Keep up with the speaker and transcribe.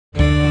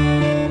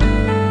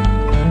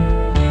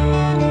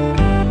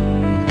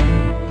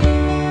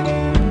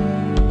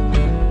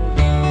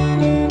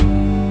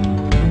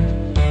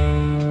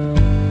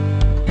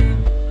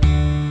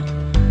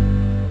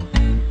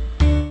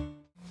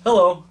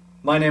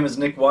name is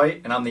Nick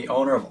White and I'm the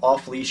owner of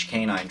Off-Leash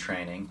Canine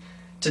Training.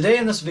 Today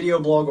in this video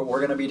blog what we're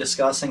going to be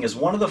discussing is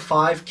one of the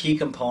 5 key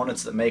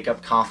components that make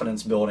up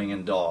confidence building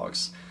in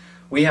dogs.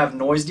 We have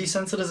noise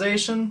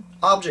desensitization,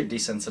 object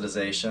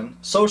desensitization,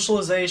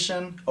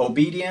 socialization,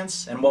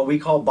 obedience, and what we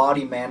call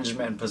body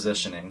management and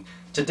positioning.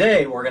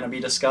 Today we're going to be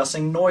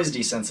discussing noise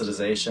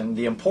desensitization,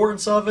 the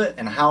importance of it,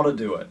 and how to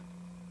do it.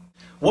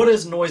 What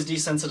is noise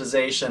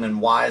desensitization and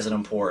why is it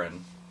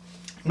important?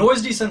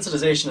 Noise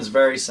desensitization is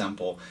very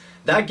simple.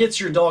 That gets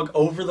your dog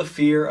over the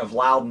fear of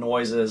loud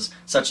noises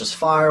such as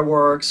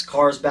fireworks,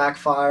 cars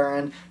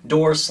backfiring,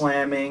 doors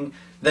slamming,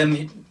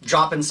 them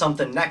dropping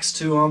something next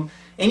to them.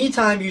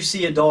 Anytime you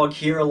see a dog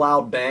hear a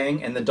loud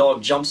bang and the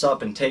dog jumps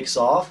up and takes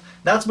off,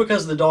 that's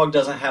because the dog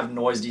doesn't have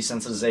noise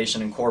desensitization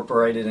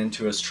incorporated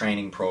into his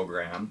training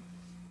program.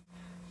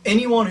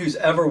 Anyone who's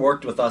ever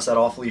worked with us at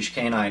Off-Leash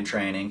Canine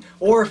Training,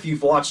 or if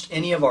you've watched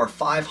any of our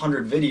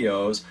 500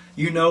 videos,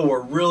 you know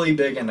we're really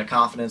big into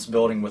confidence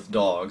building with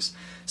dogs.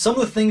 Some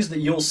of the things that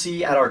you'll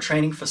see at our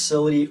training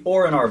facility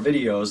or in our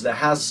videos that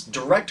has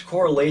direct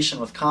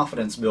correlation with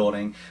confidence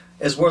building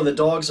is where the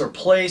dogs are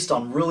placed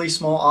on really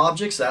small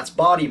objects. That's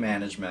body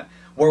management.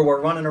 Where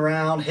we're running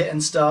around,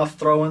 hitting stuff,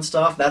 throwing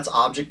stuff, that's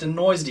object and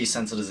noise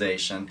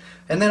desensitization.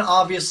 And then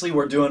obviously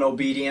we're doing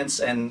obedience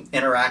and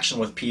interaction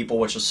with people,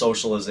 which is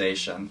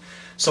socialization.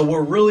 So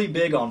we're really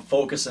big on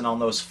focusing on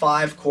those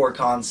 5 core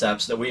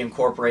concepts that we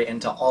incorporate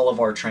into all of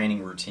our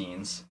training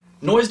routines.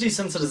 Noise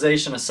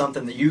desensitization is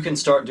something that you can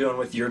start doing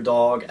with your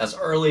dog as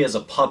early as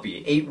a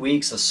puppy, 8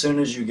 weeks, as soon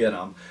as you get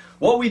them.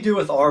 What we do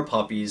with our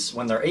puppies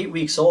when they're 8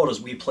 weeks old is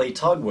we play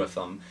tug with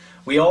them.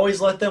 We always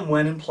let them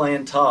win and play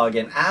in tug,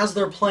 and as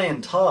they're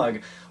playing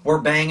tug, we're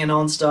banging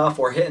on stuff,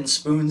 we're hitting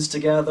spoons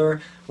together.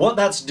 What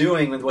that's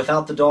doing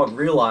without the dog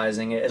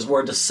realizing it is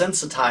we're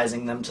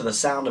desensitizing them to the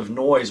sound of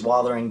noise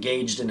while they're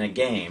engaged in a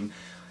game.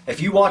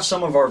 If you watch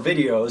some of our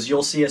videos,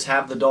 you'll see us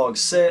have the dog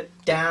sit,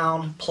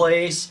 down,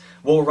 place,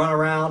 we'll run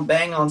around,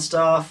 bang on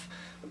stuff,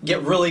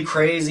 get really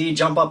crazy,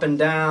 jump up and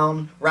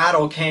down,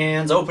 rattle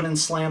cans, open and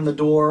slam the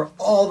door.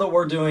 All that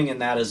we're doing in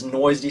that is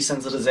noise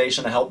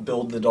desensitization to help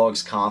build the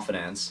dog's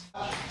confidence.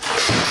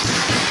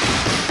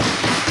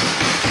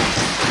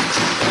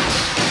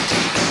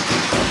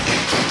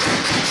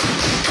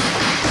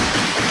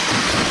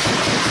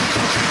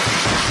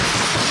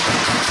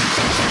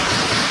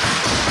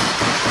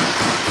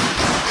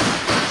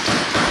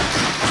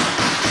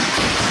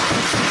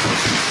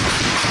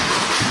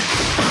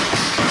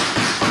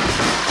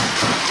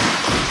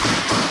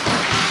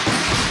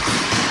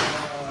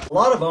 A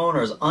lot of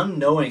owners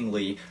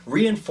unknowingly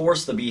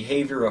reinforce the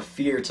behavior of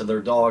fear to their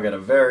dog at a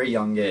very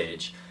young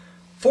age.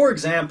 For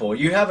example,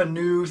 you have a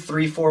new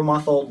 3-4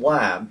 month old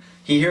lab.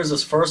 He hears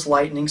his first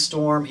lightning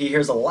storm, he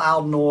hears a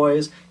loud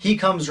noise, he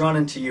comes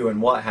running to you,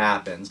 and what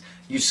happens?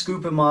 You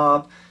scoop him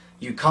up,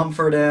 you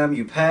comfort him,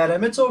 you pet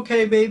him, it's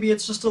okay baby,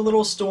 it's just a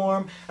little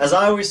storm. As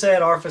I always say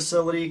at our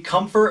facility,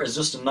 comfort is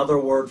just another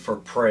word for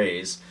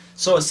praise.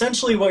 So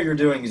essentially what you're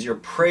doing is you're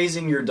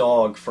praising your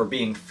dog for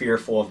being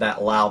fearful of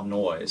that loud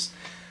noise.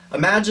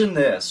 Imagine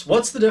this.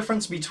 What's the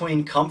difference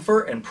between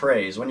comfort and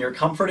praise? When you're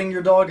comforting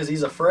your dog because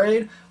he's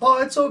afraid,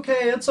 oh, it's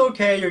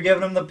okay, you're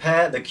giving him the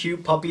pet, the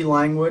cute puppy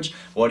language.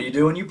 What do you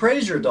do when you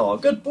praise your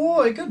dog? Good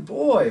boy, good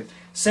boy.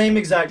 Same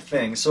exact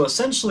thing. So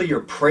essentially you're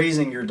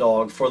praising your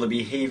dog for the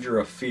behavior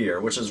of fear,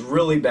 which is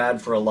really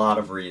bad for a lot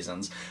of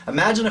reasons.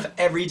 Imagine if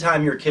every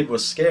time your kid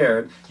was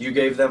scared, you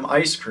gave them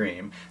ice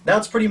cream.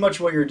 That's pretty much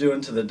what you're doing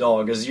to the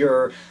dog, is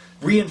you're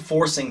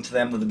reinforcing to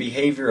them that the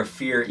behavior of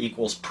fear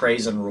equals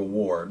praise and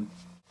reward.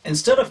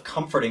 Instead of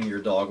comforting your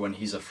dog when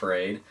he's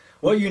afraid,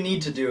 what you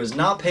need to do is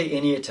not pay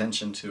any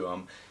attention to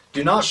him.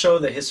 Do not show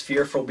that his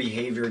fearful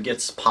behavior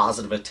gets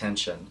positive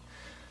attention.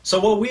 So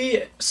what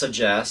we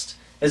suggest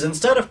is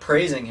instead of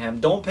praising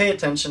him, don't pay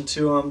attention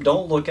to him,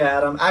 don't look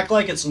at him, act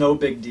like it's no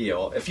big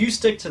deal. If you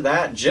stick to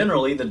that,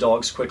 generally the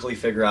dogs quickly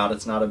figure out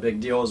it's not a big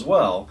deal as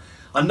well.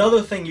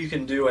 Another thing you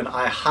can do, and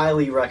I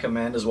highly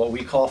recommend, is what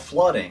we call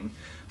flooding.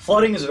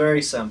 Flooding is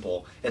very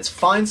simple. It's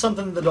find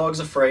something the dog's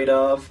afraid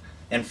of,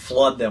 and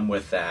flood them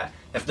with that.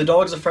 If the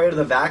dog's afraid of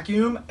the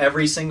vacuum,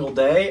 every single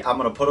day I'm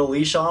going to put a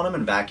leash on him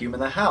and vacuum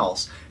in the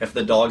house. If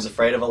the dog's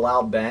afraid of a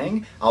loud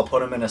bang, I'll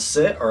put him in a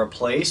sit or a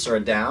place or a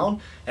down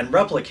and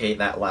replicate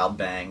that loud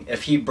bang.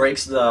 If he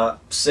breaks the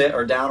sit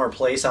or down or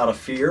place out of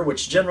fear,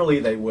 which generally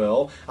they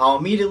will, I'll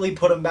immediately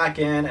put him back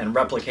in and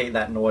replicate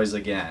that noise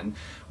again.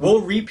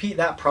 We'll repeat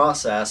that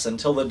process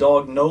until the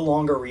dog no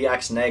longer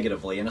reacts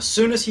negatively, and as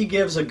soon as he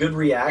gives a good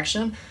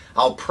reaction,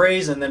 I'll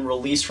praise and then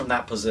release from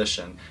that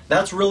position.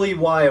 That's really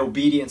why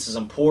obedience is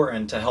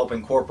important to help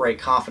incorporate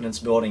confidence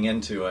building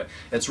into it.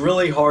 It's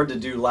really hard to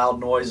do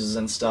loud noises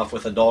and stuff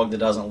with a dog that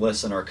doesn't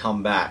listen or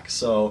come back.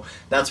 So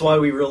that's why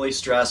we really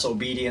stress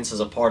obedience as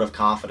a part of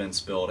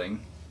confidence building.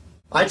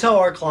 I tell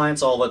our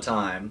clients all the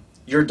time,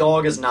 your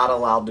dog is not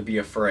allowed to be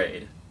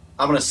afraid.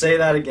 I'm going to say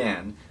that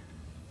again.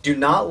 Do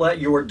not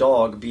let your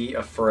dog be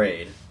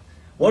afraid.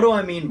 What do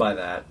I mean by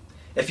that?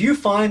 If you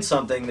find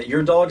something that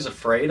your dog's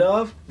afraid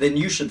of, then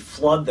you should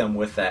flood them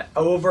with that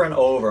over and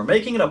over,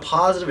 making it a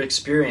positive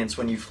experience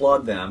when you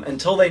flood them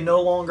until they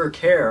no longer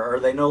care or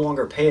they no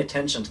longer pay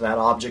attention to that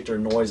object or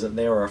noise that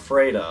they are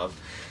afraid of.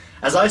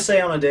 As I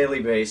say on a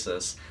daily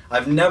basis,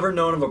 I've never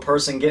known of a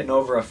person getting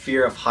over a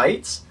fear of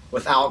heights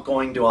without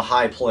going to a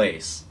high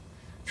place.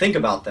 Think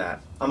about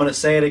that. I'm going to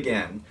say it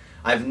again.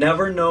 I've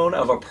never known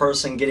of a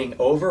person getting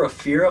over a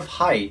fear of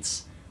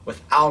heights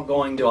without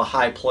going to a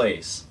high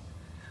place.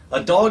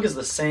 A dog is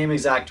the same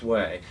exact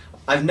way.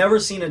 I've never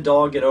seen a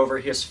dog get over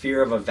his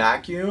fear of a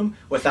vacuum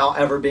without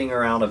ever being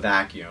around a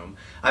vacuum.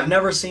 I've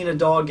never seen a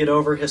dog get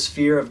over his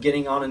fear of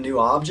getting on a new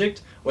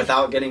object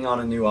without getting on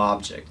a new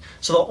object.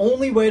 So the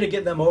only way to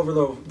get them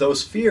over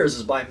those fears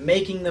is by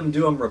making them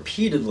do them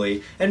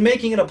repeatedly and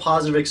making it a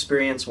positive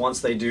experience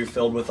once they do,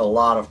 filled with a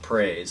lot of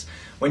praise.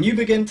 When you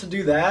begin to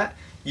do that,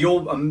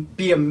 you'll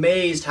be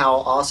amazed how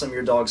awesome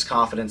your dog's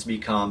confidence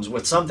becomes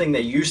with something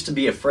they used to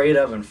be afraid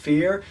of and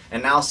fear,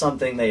 and now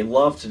something they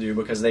love to do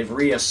because they've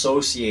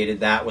reassociated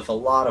that with a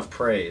lot of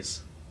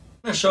praise.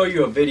 I'm going to show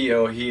you a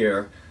video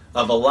here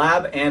of a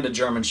lab and a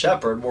German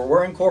Shepherd where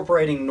we're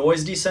incorporating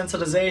noise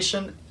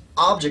desensitization,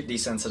 object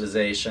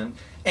desensitization,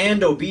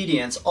 and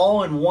obedience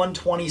all in one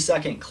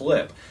 20-second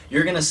clip.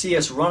 You're going to see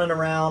us running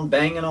around,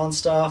 banging on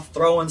stuff,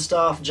 throwing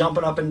stuff,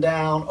 jumping up and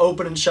down,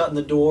 opening and shutting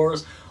the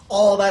doors.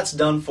 All that's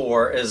done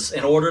for is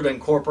in order to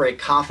incorporate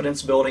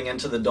confidence building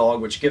into the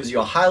dog, which gives you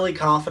a highly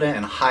confident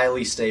and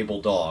highly stable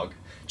dog.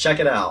 Check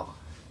it out.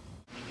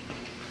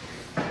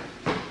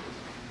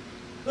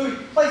 Louis,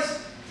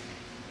 place.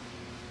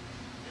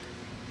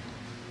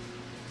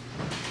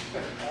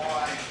 Good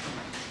boy.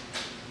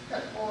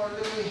 Good boy,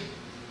 Louis.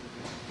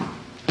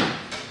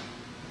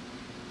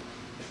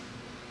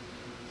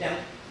 Down.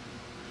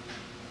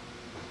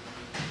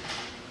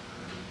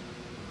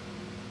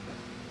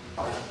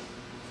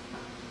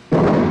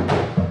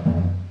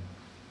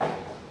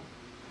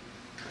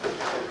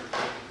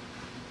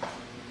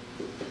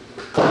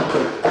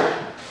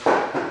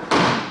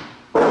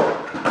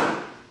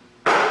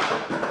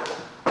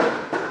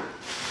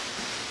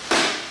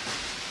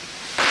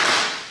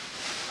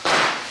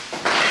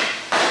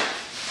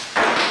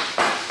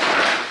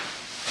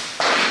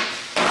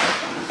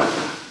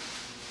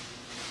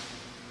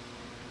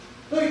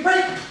 Louis,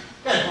 break!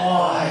 Good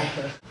boy!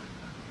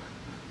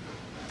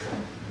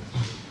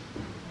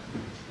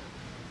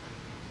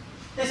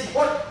 This is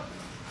what?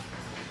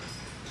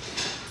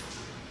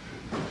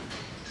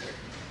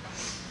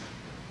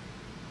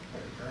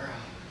 Good girl.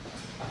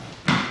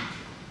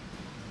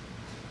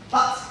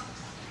 Putz!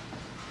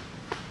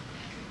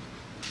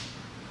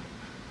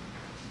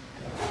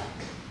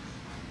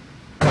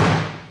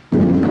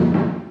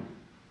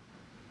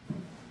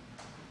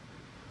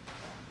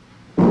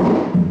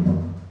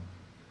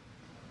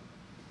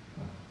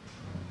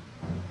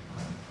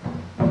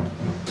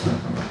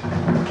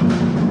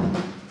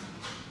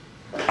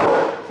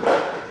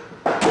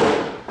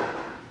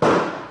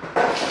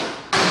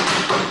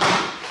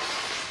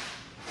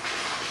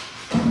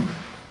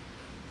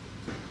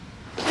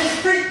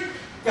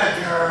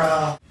 Good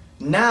girl.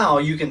 Now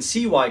you can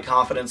see why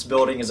confidence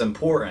building is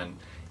important.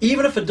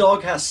 Even if a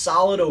dog has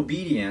solid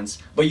obedience,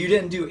 but you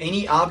didn't do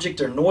any object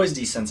or noise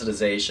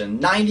desensitization,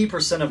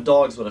 90% of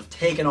dogs would have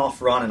taken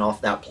off running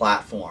off that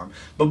platform.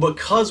 But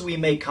because we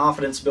make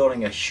confidence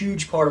building a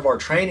huge part of our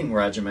training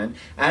regimen,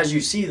 as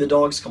you see, the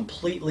dogs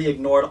completely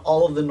ignored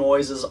all of the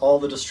noises, all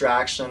the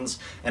distractions,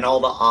 and all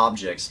the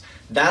objects.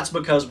 That's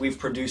because we've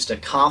produced a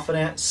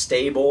confident,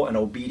 stable, and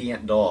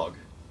obedient dog.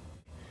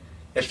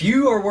 If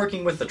you are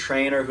working with a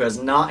trainer who has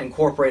not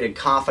incorporated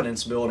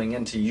confidence building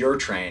into your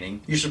training,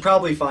 you should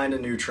probably find a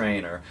new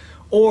trainer,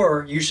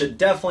 or you should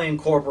definitely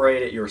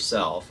incorporate it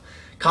yourself.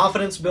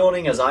 Confidence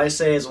building, as I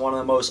say, is one of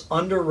the most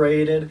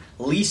underrated,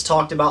 least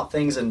talked about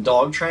things in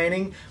dog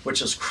training,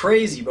 which is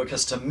crazy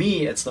because to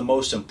me it's the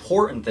most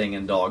important thing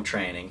in dog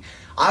training.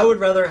 I would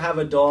rather have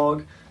a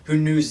dog who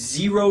knew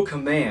 0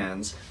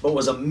 commands but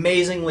was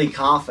amazingly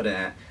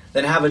confident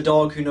than have a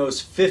dog who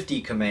knows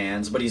 50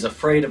 commands, but he's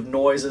afraid of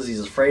noises, he's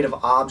afraid of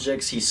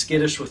objects, he's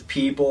skittish with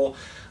people.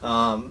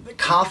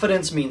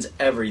 Confidence means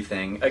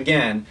everything.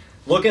 Again,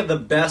 look at the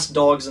best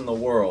dogs in the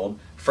world.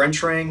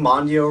 French Ring,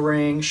 Mondio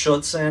Ring,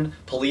 Schutzhund,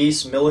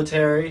 police,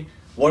 military.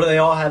 What do they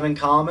all have in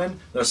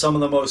common? They're some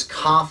of the most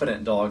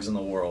confident dogs in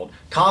the world.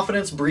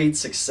 Confidence breeds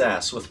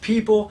success with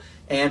people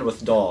and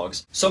with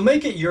dogs. So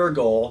make it your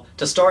goal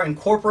to start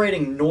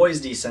incorporating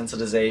noise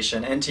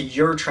desensitization into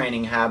your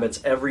training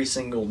habits every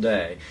single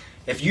day.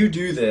 If you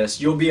do this,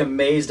 you'll be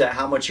amazed at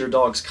how much your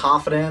dog's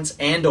confidence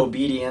and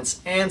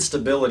obedience and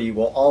stability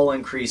will all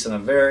increase in a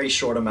very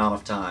short amount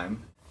of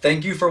time.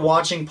 Thank you for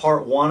watching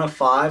part 1 of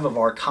 5 of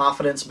our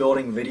confidence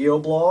building video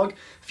blog.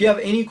 If you have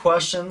any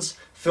questions,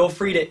 feel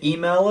free to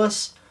email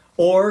us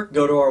or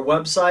go to our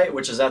website,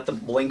 which is at the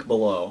link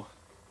below.